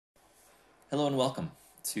Hello and welcome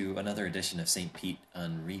to another edition of St. Pete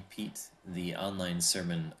on Repeat, the online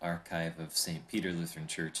sermon archive of St. Peter Lutheran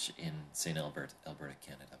Church in St. Albert, Alberta,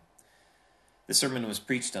 Canada. This sermon was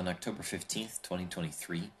preached on October 15th,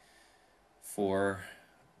 2023, for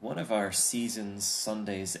one of our season's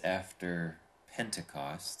Sundays after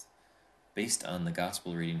Pentecost, based on the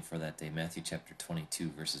Gospel reading for that day, Matthew chapter 22,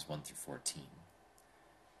 verses 1 through 14.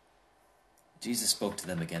 Jesus spoke to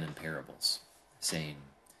them again in parables, saying,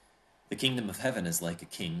 "The kingdom of heaven is like a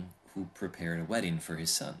king who prepared a wedding for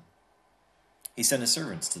his son. He sent his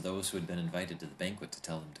servants to those who had been invited to the banquet to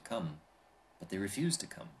tell them to come, but they refused to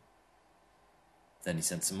come. Then he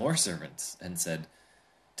sent some more servants and said,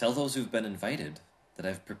 'Tell those who have been invited that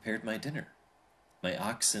I've prepared my dinner. My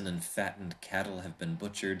oxen and fattened cattle have been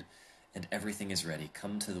butchered, and everything is ready.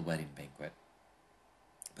 Come to the wedding banquet.'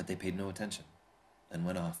 But they paid no attention and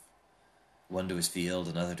went off, one to his field,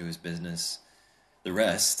 another to his business. The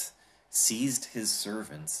rest seized his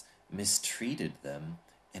servants, mistreated them,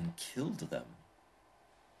 and killed them.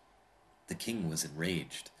 The king was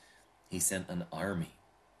enraged. He sent an army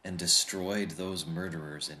and destroyed those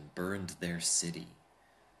murderers and burned their city.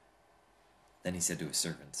 Then he said to his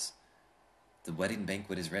servants, 'The wedding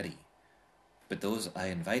banquet is ready, but those I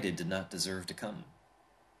invited did not deserve to come.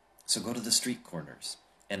 So go to the street corners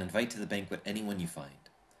and invite to the banquet anyone you find.'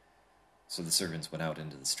 So the servants went out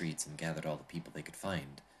into the streets and gathered all the people they could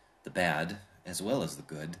find, the bad as well as the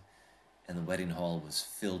good, and the wedding hall was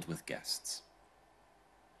filled with guests.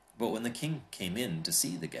 But when the king came in to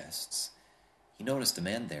see the guests, he noticed a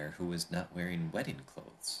man there who was not wearing wedding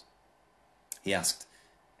clothes. He asked,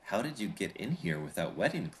 'How did you get in here without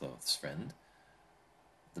wedding clothes, friend?'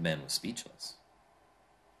 The man was speechless.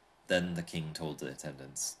 Then the king told the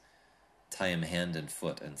attendants, 'Tie him hand and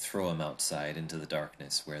foot and throw him outside into the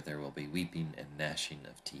darkness where there will be weeping and gnashing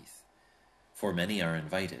of teeth. For many are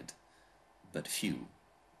invited, but few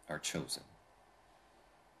are chosen.'"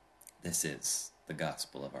 This is the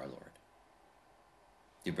gospel of our Lord.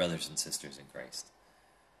 Dear brothers and sisters in Christ,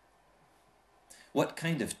 what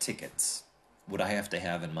kind of tickets would I have to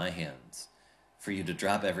have in my hands for you to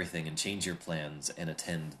drop everything and change your plans and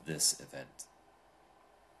attend this event?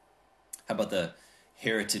 How about the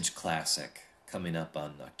Heritage Classic coming up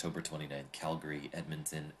on October 29th, Calgary,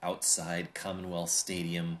 Edmonton, outside Commonwealth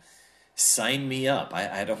Stadium? Sign me up.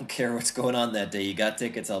 I don't care what's going on that day. You got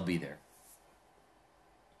tickets, I'll be there.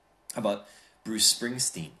 How about Bruce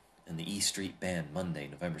Springsteen and the E Street Band Monday,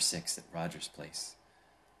 November 6th at Rogers Place?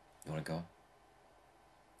 You want to go?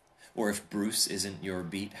 Or if Bruce isn't your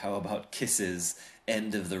beat, how about Kiss's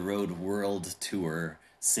End of the Road World Tour,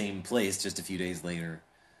 same place, just a few days later?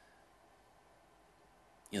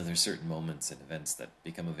 There's certain moments and events that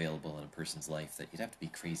become available in a person's life that you'd have to be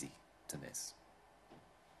crazy to miss.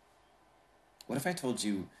 What if I told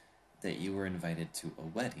you that you were invited to a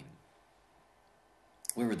wedding?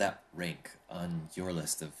 Where would that rank on your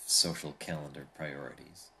list of social calendar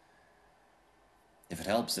priorities? If it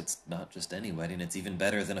helps, it's not just any wedding. It's even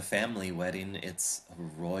better than a family wedding. It's a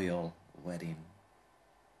royal wedding.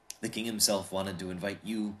 The king himself wanted to invite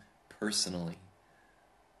you personally.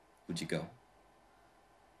 Would you go?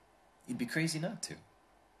 You'd be crazy not to.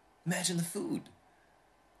 Imagine the food.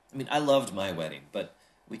 I loved my wedding, but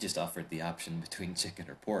we just offered the option between chicken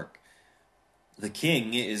or pork. The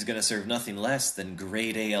king is going to serve nothing less than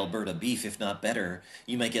Grade-A Alberta beef, if not better.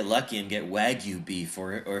 You might get lucky and get Wagyu beef,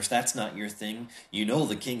 or if that's not your thing,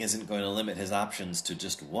 the king isn't going to limit his options to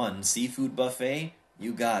just one. Seafood buffet?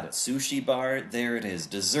 You got it. Sushi bar? There it is.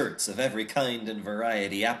 Desserts of every kind and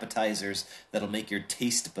variety. Appetizers that'll make your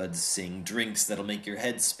taste buds sing. Drinks that'll make your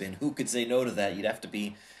head spin. Who could say no to that? You'd have to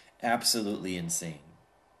be absolutely insane.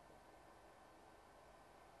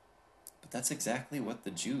 But that's exactly what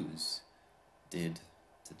the Jews did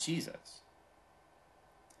to Jesus.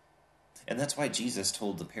 And that's why Jesus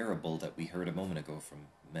told the parable that we heard a moment ago from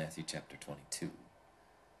Matthew chapter 22.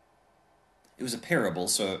 It was a parable,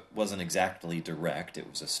 so it wasn't exactly direct. It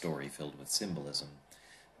was a story filled with symbolism.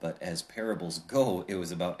 But as parables go, it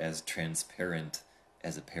was about as transparent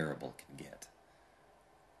as a parable can get.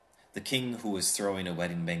 The king who is throwing a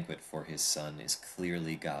wedding banquet for his son is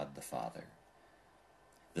clearly God the Father.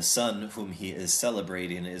 The Son whom he is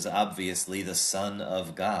celebrating is obviously the Son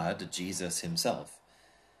of God, Jesus himself.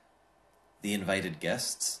 The invited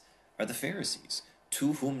guests are the Pharisees,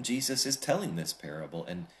 to whom Jesus is telling this parable,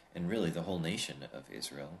 and really the whole nation of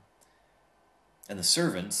Israel. And the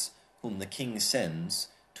servants whom the king sends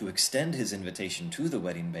to extend his invitation to the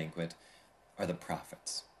wedding banquet are the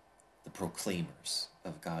prophets, the proclaimers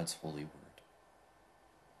of God's holy word.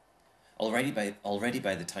 Already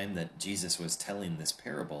by the time that Jesus was telling this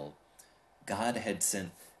parable, God had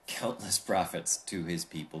sent countless prophets to his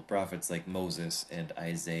people, prophets like Moses and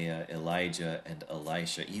Isaiah, Elijah and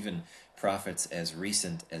Elisha, even prophets as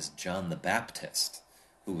recent as John the Baptist,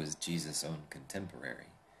 who was Jesus' own contemporary.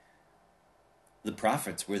 The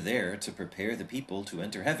prophets were there to prepare the people to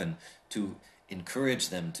enter heaven, to encourage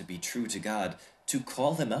them to be true to God, to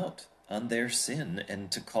call them out on their sin,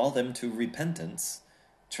 and to call them to repentance,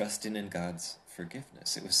 trusting in God's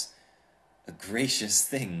forgiveness. It was a gracious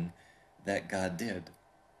thing that God did.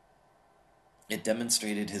 It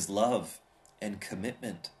demonstrated his love and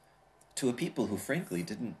commitment to a people who frankly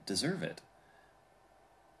didn't deserve it.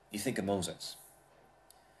 You think of Moses.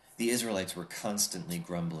 The Israelites were constantly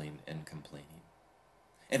grumbling and complaining.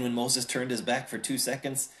 And when Moses turned his back for 2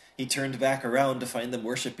 seconds, he turned back around to find them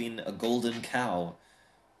worshiping a golden cow.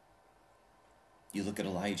 You look at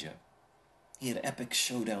Elijah. He had epic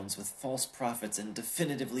showdowns with false prophets and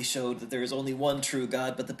definitively showed that there is only one true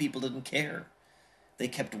God, but the people didn't care. They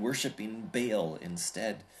kept worshiping Baal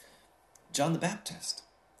instead. John the Baptist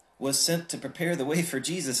was sent to prepare the way for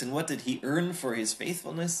Jesus, and what did he earn for his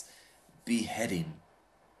faithfulness? Beheading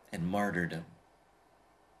and martyrdom.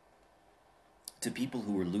 To people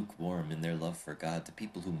who were lukewarm in their love for God, to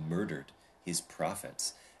people who murdered his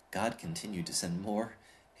prophets, God continued to send more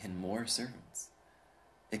and more servants,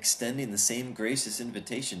 extending the same gracious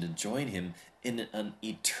invitation to join him in an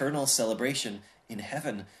eternal celebration in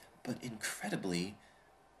heaven, but incredibly,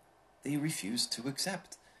 they refused to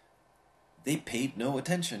accept. They paid no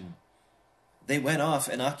attention. They went off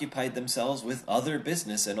and occupied themselves with other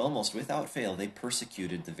business, and almost without fail, they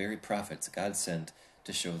persecuted the very prophets God sent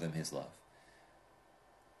to show them his love.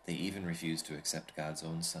 They even refused to accept God's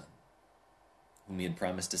own Son, whom he had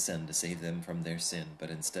promised to send to save them from their sin, but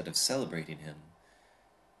instead of celebrating him,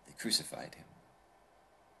 they crucified him.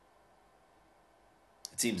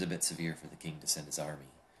 It seems a bit severe for the king to send his army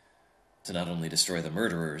to not only destroy the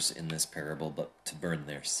murderers in this parable, but to burn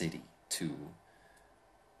their city too.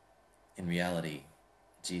 In reality,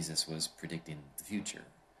 Jesus was predicting the future.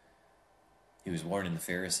 He was warning the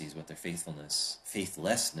Pharisees what their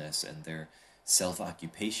faithlessness, and their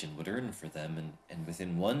self-occupation would earn for them, and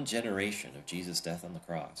within 1 generation of Jesus' death on the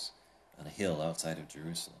cross, on a hill outside of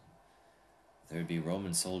Jerusalem, there would be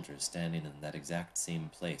Roman soldiers standing in that exact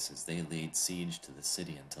same place as they laid siege to the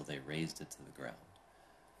city until they razed it to the ground.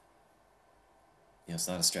 It's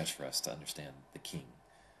not a stretch for us to understand the king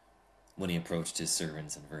when he approached his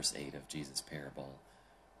servants in verse 8 of Jesus' parable.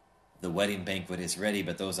 The wedding banquet is ready,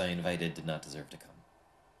 but those I invited did not deserve to come.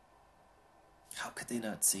 How could they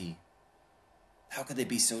not see? How could they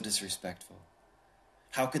be so disrespectful?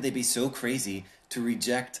 How could they be so crazy to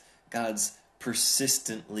reject God's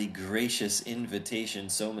persistently gracious invitation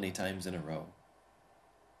so many times in a row?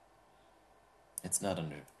 It's not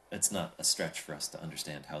a stretch for us to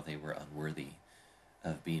understand how they were unworthy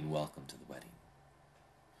of being welcomed to the wedding.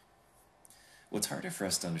 What's harder for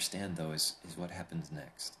us to understand, though, is what happens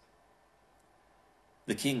next.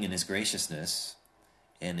 The king, in his graciousness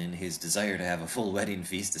and in his desire to have a full wedding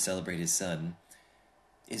feast to celebrate his son,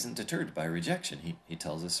 isn't deterred by rejection. He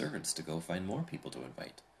tells his servants to go find more people to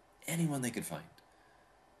invite, anyone they could find.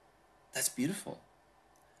 That's beautiful.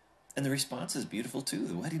 And the response is beautiful too.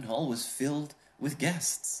 The wedding hall was filled with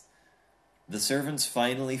guests. The servants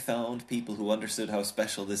finally found people who understood how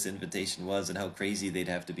special this invitation was and how crazy they'd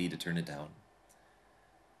have to be to turn it down.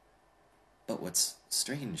 But what's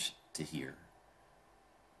strange to hear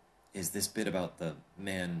is this bit about the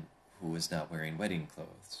man who was not wearing wedding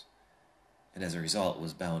clothes, and as a result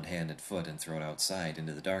was bound hand and foot and thrown outside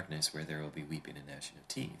into the darkness where there will be weeping and gnashing of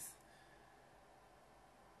teeth.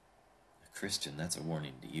 A Christian, that's a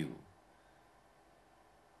warning to you.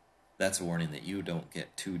 That's a warning that you don't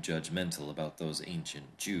get too judgmental about those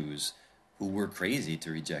ancient Jews who were crazy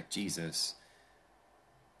to reject Jesus,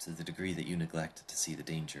 to the degree that you neglected to see the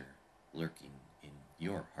danger lurking in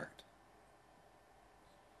your heart.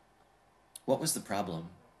 What was the problem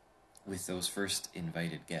with those first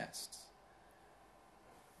invited guests?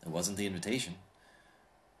 It wasn't the invitation.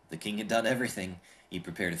 The king had done everything. He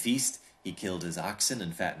prepared a feast. He killed his oxen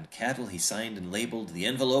and fattened cattle. He signed and labeled the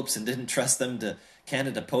envelopes and didn't trust them to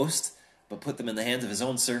Canada Post, but put them in the hands of his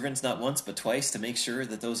own servants, not once but twice, to make sure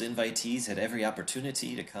that those invitees had every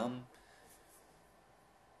opportunity to come.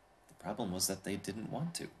 The problem was that they didn't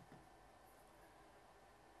want to.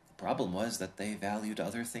 The problem was that they valued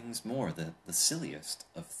other things more, the silliest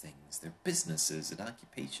of things, their businesses and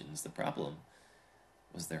occupations. The problem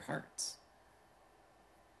was their hearts.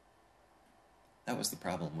 That was the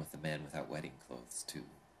problem with the man without wedding clothes, too.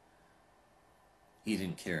 He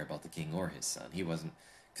didn't care about the king or his son. He wasn't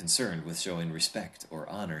concerned with showing respect or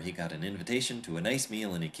honor. He got an invitation to a nice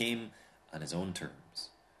meal, and he came on his own terms.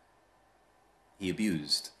 He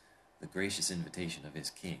abused the gracious invitation of his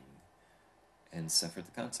king and suffered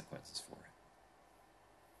the consequences for it.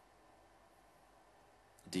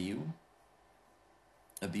 Do you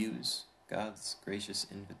abuse God's gracious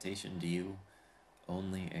invitation? Do you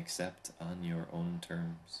only accept on your own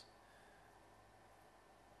terms?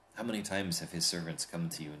 How many times have his servants come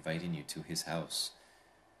to you, inviting you to his house,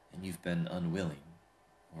 and you've been unwilling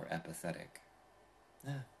or apathetic?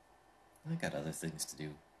 I got other things to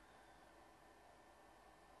do.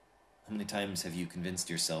 How many times have you convinced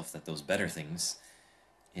yourself that those better things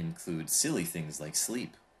include silly things like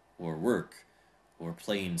sleep or work or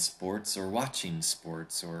playing sports or watching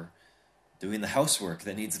sports or doing the housework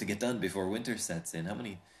that needs to get done before winter sets in? How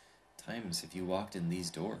many times have you walked in these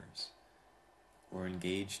doors or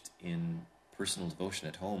engaged in personal devotion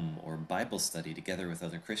at home or Bible study together with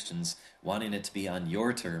other Christians, wanting it to be on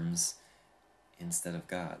your terms instead of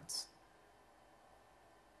God's?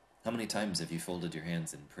 How many times have you folded your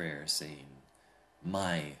hands in prayer saying,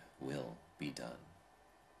 "My will be done,"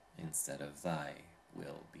 instead of "Thy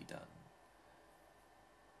will be done"?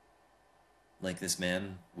 Like this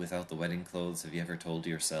man without the wedding clothes, have you ever told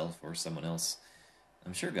yourself or someone else,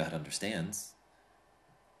 "I'm sure God understands.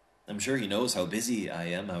 I'm sure he knows how busy I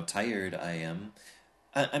am, how tired I am.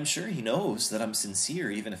 I'm sure he knows that I'm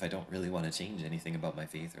sincere, even if I don't really want to change anything about my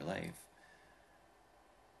faith or life."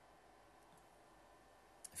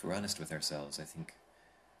 If we're honest with ourselves, I think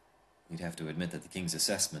we'd have to admit that the king's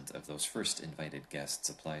assessment of those first invited guests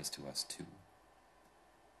applies to us too.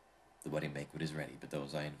 The wedding banquet is ready, but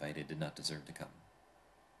those I invited did not deserve to come.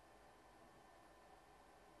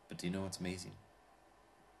 But do you know what's amazing?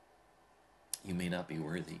 You may not be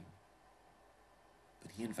worthy,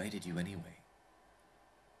 but he invited you anyway,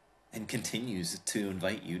 and continues to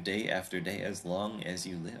invite you day after day as long as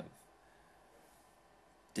you live.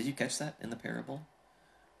 Did you catch that in the parable?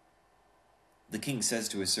 The king says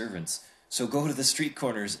to his servants, "So go to the street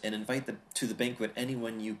corners and invite to the banquet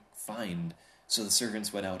anyone you find." So the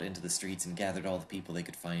servants went out into the streets and gathered all the people they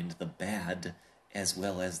could find, the bad as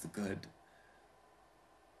well as the good.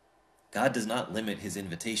 God does not limit his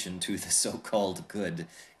invitation to the so-called good.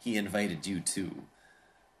 He invited you too.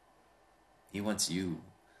 He wants you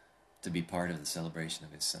to be part of the celebration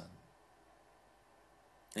of his son.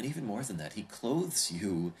 And even more than that, he clothes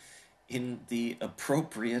you in the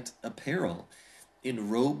appropriate apparel, in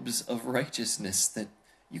robes of righteousness that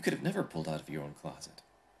you could have never pulled out of your own closet.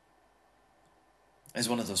 As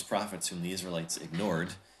one of those prophets whom the Israelites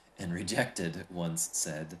ignored and rejected once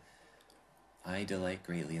said, "I delight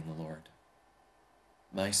greatly in the Lord.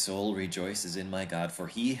 My soul rejoices in my God, for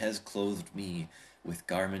he has clothed me with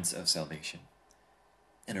garments of salvation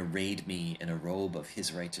and arrayed me in a robe of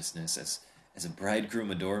his righteousness, as a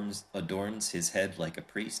bridegroom adorns his head like a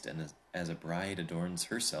priest, and as a bride adorns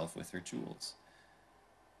herself with her jewels."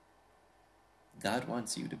 God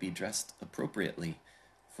wants you to be dressed appropriately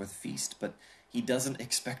for the feast, but he doesn't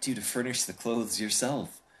expect you to furnish the clothes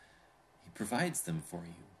yourself. He provides them for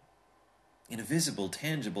you in a visible,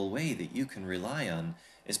 tangible way that you can rely on.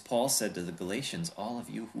 As Paul said to the Galatians, "All of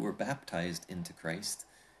you who were baptized into Christ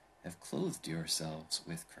have clothed yourselves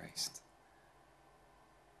with Christ."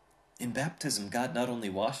 In baptism, God not only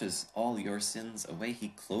washes all your sins away, he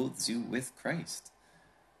clothes you with Christ.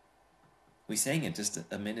 We sang it just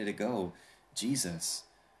a minute ago. "Jesus,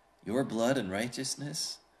 your blood and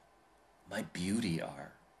righteousness, my beauty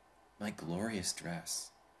are, my glorious dress.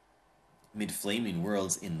 Mid flaming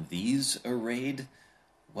worlds in these arrayed,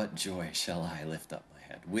 what joy shall I lift up my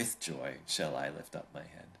head? With joy shall I lift up my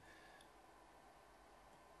head."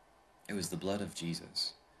 It was the blood of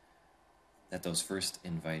Jesus that those first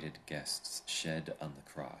invited guests shed on the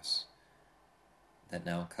cross that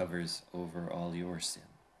now covers over all your sin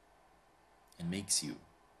and makes you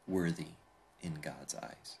worthy in God's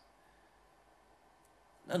eyes.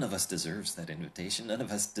 None of us deserves that invitation. None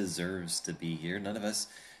of us deserves to be here. None of us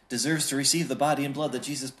deserves to receive the body and blood that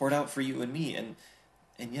Jesus poured out for you and me. And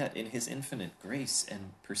yet, in his infinite grace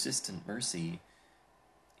and persistent mercy,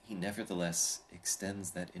 he nevertheless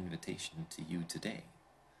extends that invitation to you today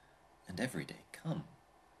and every day. Come.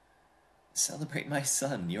 Celebrate my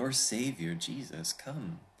son, your Savior, Jesus.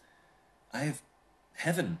 Come. I have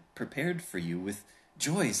heaven prepared for you with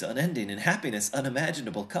joys unending and happiness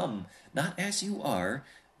unimaginable. Come, not as you are,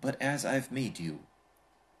 but as I've made you,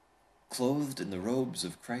 clothed in the robes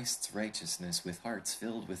of Christ's righteousness, with hearts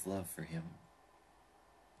filled with love for him.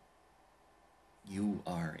 You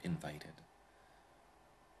are invited.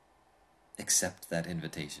 Accept that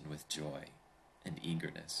invitation with joy and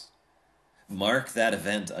eagerness. Mark that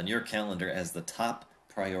event on your calendar as the top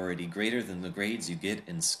priority, greater than the grades you get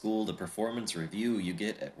in school, the performance review you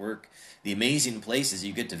get at work, the amazing places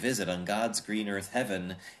you get to visit on God's green earth.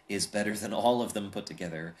 Heaven is better than all of them put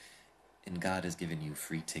together, and God has given you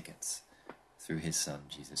free tickets through his Son,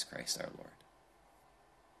 Jesus Christ our Lord.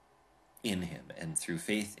 In him and through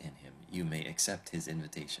faith in him, you may accept his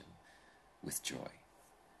invitation with joy.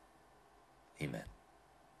 Amen.